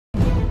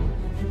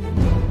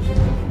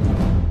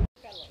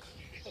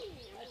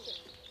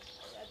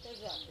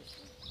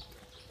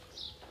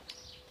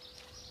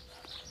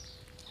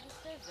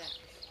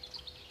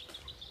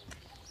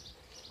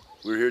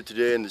We're here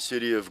today in the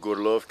city of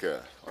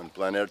Gorlovka on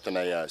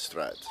Planertanaya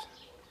Strat.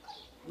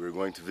 We're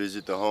going to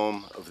visit the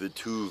home of the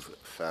Tuv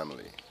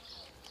family.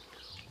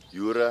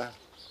 Yura,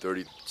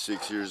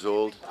 36 years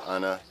old,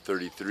 Anna,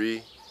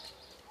 33,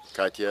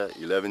 Katya,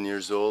 11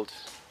 years old,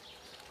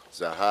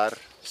 Zahar,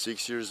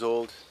 6 years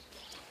old,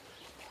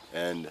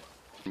 and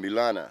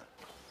Milana,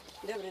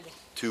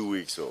 2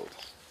 weeks old.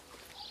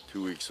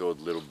 2 weeks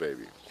old little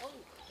baby.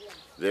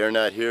 They're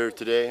not here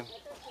today,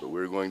 but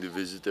we're going to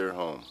visit their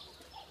home.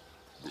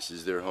 This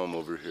is their home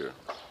over here.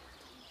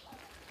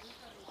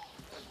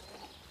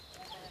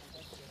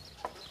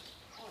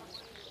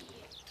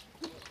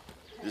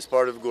 This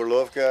part of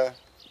Gorlovka,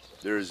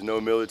 there is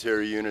no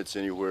military units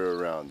anywhere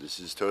around.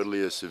 This is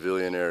totally a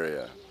civilian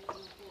area.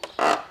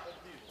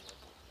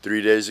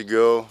 3 days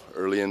ago,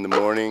 early in the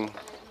morning,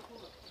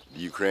 the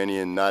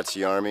Ukrainian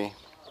Nazi army,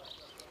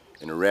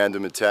 in a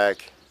random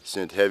attack,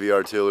 sent heavy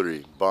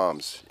artillery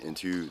bombs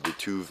into the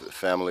Tuv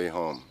family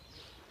home.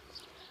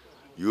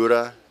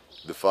 Yura,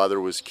 the father,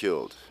 was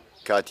killed.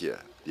 Katya,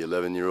 the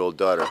 11-year-old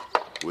daughter,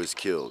 was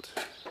killed.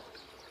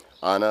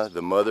 Anna,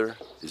 the mother,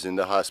 is in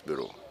the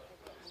hospital.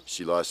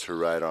 She lost her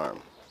right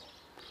arm.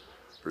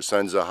 Her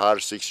son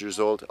Zahar, 6 years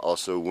old,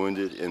 also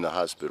wounded in the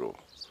hospital.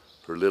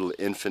 Her little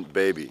infant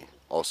baby,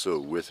 also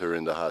with her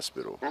in the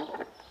hospital.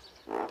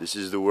 This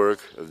is the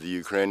work of the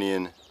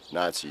Ukrainian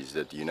Nazis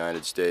that the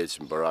United States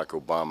and Barack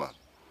Obama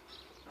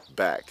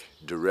back,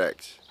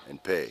 direct,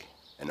 and pay,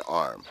 and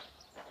arm.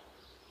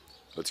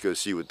 Let's go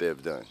see what they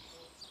have done.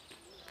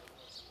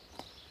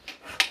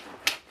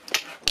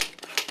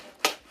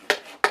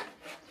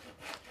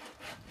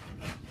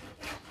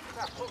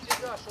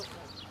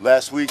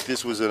 Last week,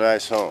 this was a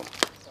nice home.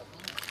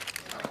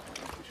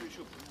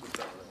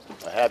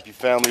 A happy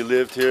family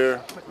lived here,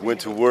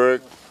 went to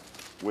work,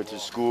 went to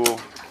school.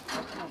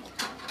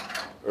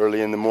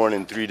 Early in the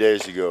morning, 3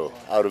 days ago,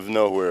 out of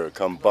nowhere,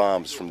 come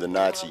bombs from the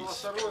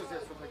Nazis.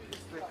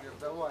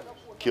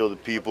 Kill the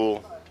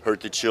people,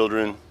 hurt the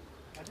children,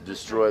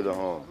 destroy the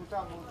home.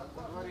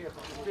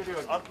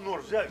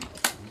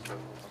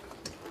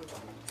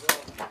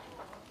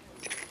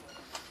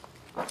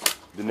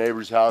 The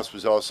neighbor's house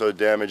was also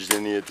damaged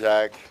in the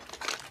attack.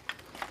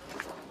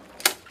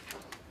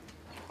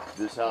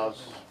 This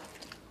house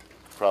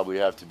probably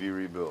have to be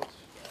rebuilt.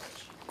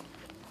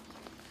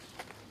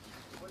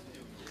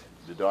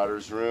 The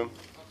daughter's room.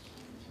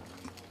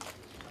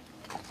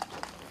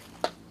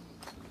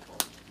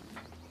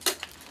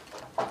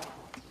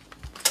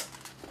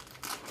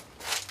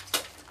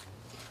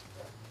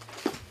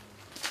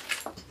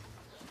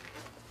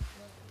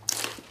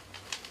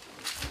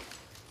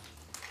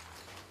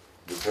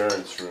 The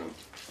parents' room.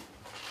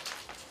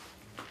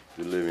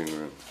 The living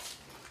room.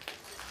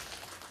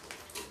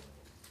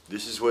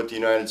 This is what the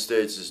United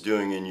States is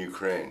doing in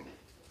Ukraine.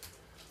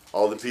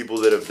 All the people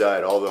that have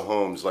died, all the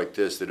homes like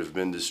this that have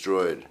been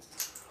destroyed,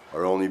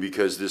 are only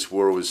because this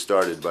war was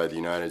started by the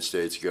United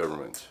States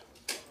government.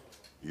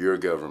 Your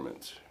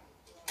government.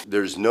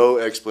 There's no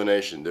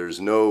explanation, there's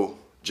no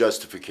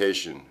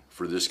justification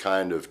for this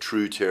kind of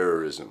true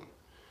terrorism.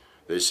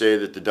 They say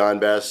that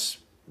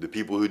the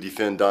people who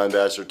defend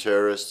Donbass are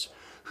terrorists.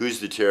 Who's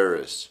the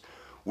terrorists?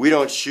 We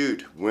don't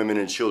shoot women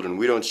and children,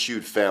 we don't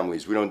shoot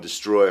families, we don't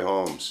destroy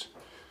homes.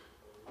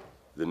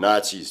 The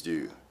Nazis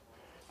do.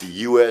 The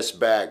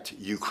US-backed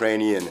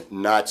Ukrainian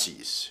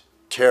Nazis,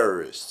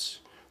 terrorists,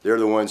 they're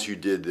the ones who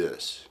did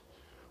this.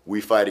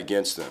 We fight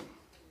against them.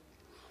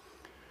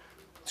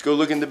 Let's go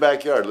look in the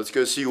backyard. Let's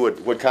go see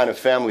what kind of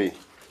family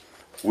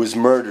was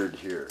murdered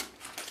here.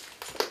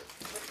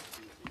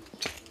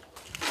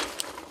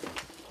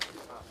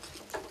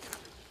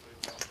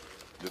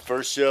 The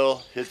first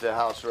shell hit the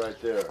house right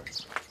there.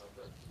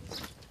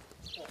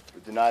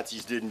 But the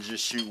Nazis didn't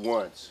just shoot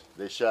once.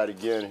 They shot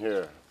again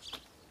here.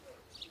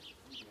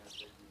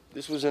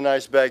 This was a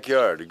nice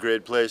backyard, a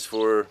great place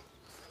for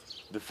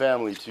the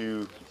family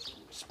to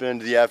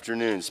spend the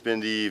afternoon,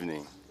 spend the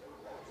evening.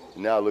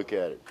 And now look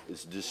at it,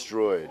 it's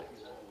destroyed.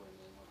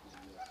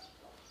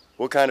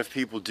 What kind of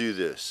people do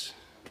this?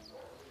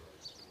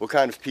 What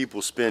kind of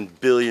people spend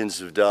billions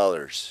of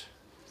dollars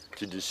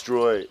to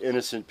destroy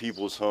innocent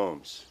people's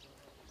homes,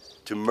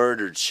 to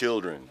murder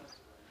children,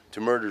 to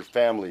murder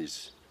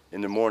families in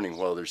the morning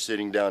while they're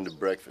sitting down to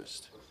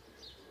breakfast?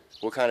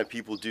 What kind of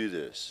people do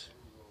this?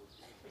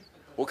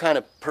 What kind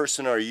of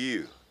person are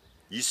you?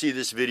 You see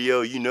this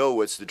video, you know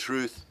what's the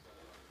truth.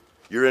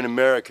 You're in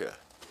America.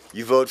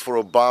 You vote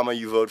for Obama,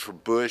 you vote for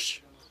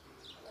Bush,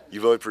 you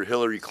vote for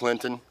Hillary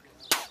Clinton.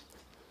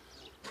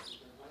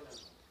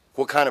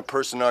 What kind of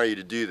person are you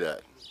to do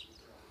that?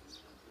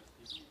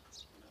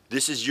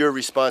 This is your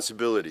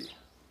responsibility.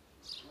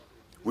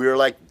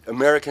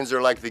 Americans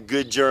are like the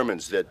good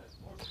Germans that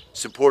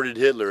supported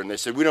Hitler, and they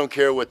said, we don't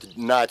care what the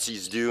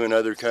Nazis do in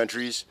other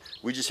countries.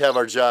 We just have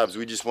our jobs.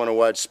 We just want to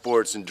watch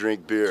sports and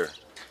drink beer.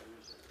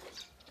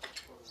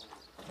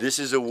 This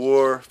is a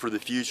war for the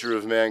future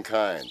of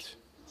mankind,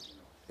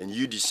 and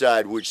you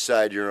decide which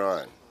side you're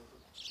on.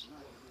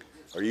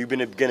 Are you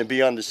going to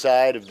be on the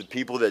side of the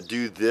people that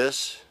do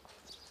this?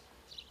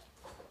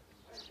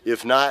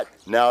 If not,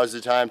 now is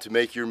the time to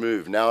make your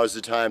move. Now is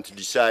the time to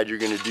decide you're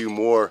going to do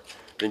more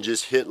than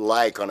just hit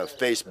like on a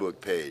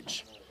Facebook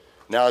page.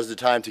 Now is the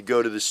time to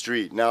go to the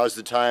street. Now is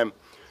the time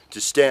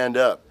to stand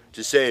up,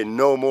 to say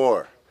no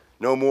more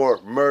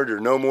murder,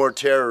 no more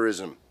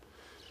terrorism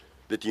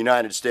that the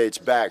United States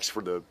backs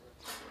for the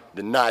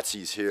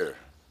Nazis here.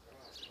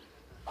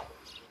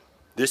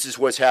 This is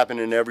what's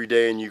happening every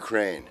day in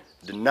Ukraine.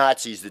 The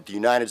Nazis that the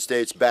United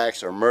States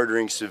backs are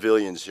murdering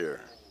civilians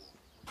here.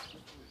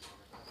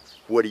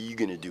 What are you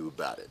going to do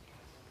about it?